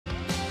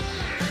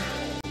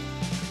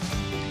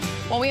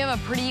Well, we have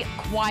a pretty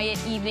quiet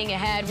evening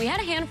ahead. We had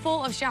a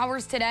handful of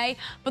showers today,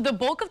 but the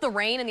bulk of the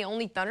rain and the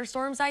only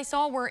thunderstorms I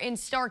saw were in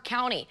Stark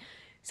County.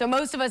 So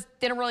most of us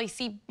didn't really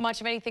see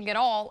much of anything at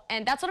all,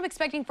 and that's what I'm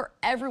expecting for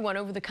everyone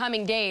over the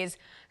coming days.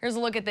 Here's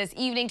a look at this.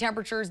 Evening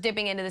temperatures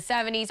dipping into the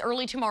 70s.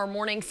 Early tomorrow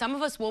morning, some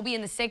of us will be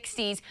in the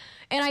 60s,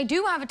 and I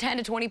do have a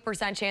 10 to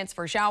 20% chance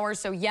for showers.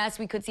 So yes,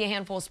 we could see a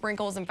handful of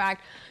sprinkles. In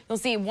fact, you'll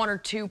see one or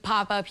two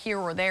pop up here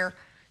or there.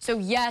 So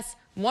yes,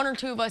 one or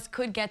two of us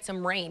could get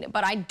some rain,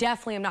 but I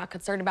definitely am not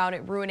concerned about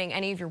it ruining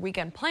any of your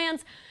weekend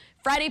plans.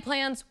 Friday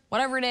plans,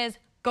 whatever it is,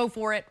 go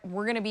for it.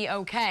 We're going to be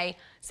okay.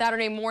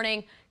 Saturday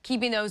morning,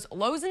 keeping those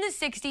lows in the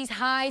 60s,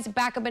 highs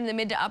back up into the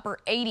mid to upper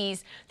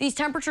 80s. These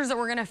temperatures that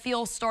we're going to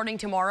feel starting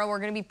tomorrow are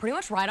going to be pretty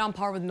much right on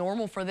par with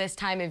normal for this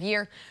time of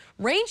year.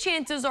 Rain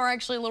chances are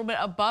actually a little bit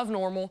above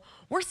normal.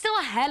 We're still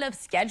ahead of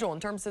schedule in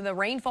terms of the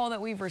rainfall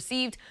that we've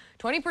received.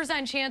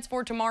 20% chance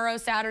for tomorrow,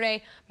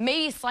 Saturday,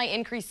 maybe a slight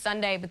increase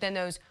Sunday, but then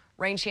those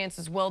rain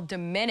chances will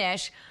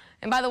diminish.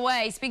 And by the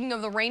way, speaking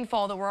of the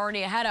rainfall that we're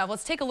already ahead of,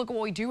 let's take a look at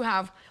what we do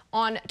have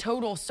on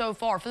total so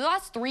far. For the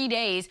last 3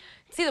 days, you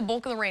can see the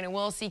bulk of the rain in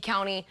Willacy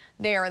County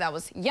there. That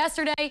was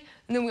yesterday.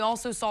 And then we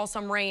also saw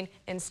some rain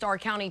in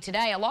Stark County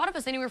today. A lot of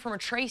us anywhere from a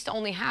trace to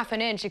only half an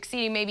inch,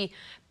 exceeding maybe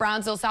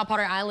Brownsville, South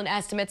Padre Island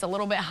estimates a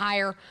little bit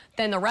higher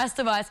than the rest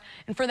of us.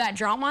 And for that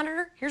drought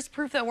monitor, here's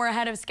proof that we're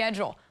ahead of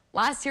schedule.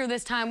 Last year,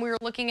 this time, we were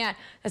looking at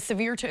a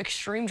severe to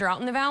extreme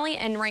drought in the valley,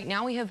 and right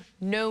now we have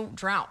no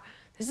drought.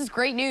 This is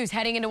great news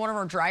heading into one of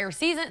our drier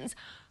seasons.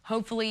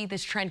 Hopefully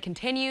this trend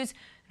continues,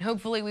 and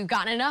hopefully we've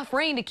gotten enough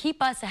rain to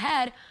keep us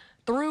ahead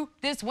through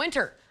this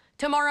winter.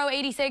 Tomorrow,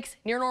 86,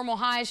 near normal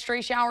highs,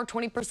 stray shower,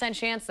 20%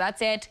 chance,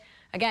 that's it.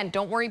 Again,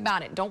 don't worry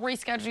about it. Don't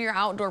reschedule your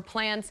outdoor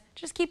plans.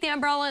 Just keep the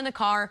umbrella in the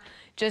car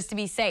just to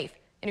be safe.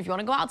 And if you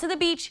want to go out to the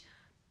beach,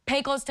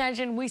 pay close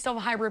attention. We still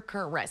have a high rip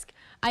current risk.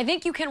 I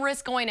think you can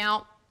risk going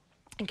out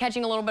and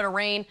catching a little bit of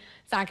rain.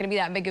 It's not going to be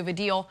that big of a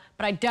deal,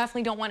 but I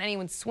definitely don't want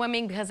anyone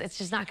swimming because it's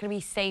just not going to be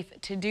safe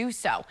to do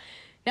so.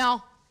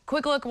 Now,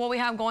 quick look at what we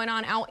have going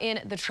on out in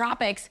the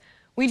tropics.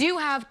 We do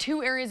have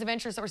two areas of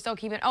interest that we're still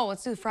keeping. Oh,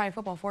 let's do the Friday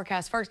football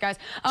forecast first, guys.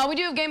 We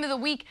do have game of the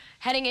week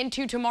heading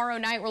into tomorrow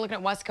night. We're looking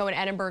at Wesco and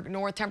Edinburgh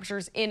North.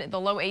 Temperatures in the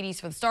low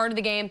 80s for the start of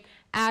the game.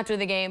 After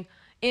the game,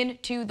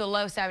 into the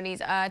low 70s.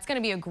 It's going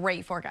to be a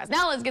great forecast.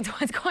 Now let's get to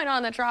what's going on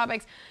in the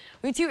tropics.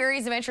 We have two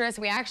areas of interest.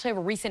 We actually have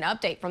a recent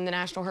update from the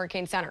National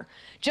Hurricane Center.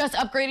 Just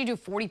upgraded to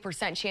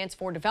 40% chance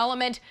for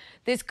development.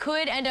 This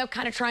could end up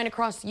kind of trying to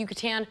cross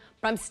Yucatan,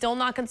 but I'm still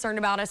not concerned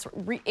about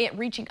it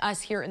reaching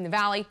us here in the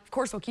valley. Of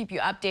course, we'll keep you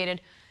updated.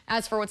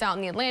 As for what's out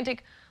in the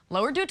Atlantic,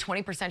 lowered to a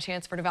 20%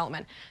 chance for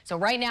development. So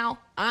right now,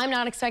 I'm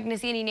not expecting to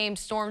see any named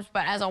storms,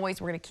 but as always,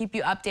 we're going to keep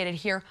you updated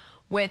here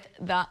with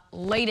the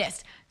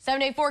latest.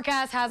 7-day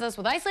forecast has us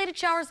with isolated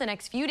showers the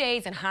next few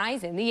days and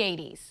highs in the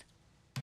 80s.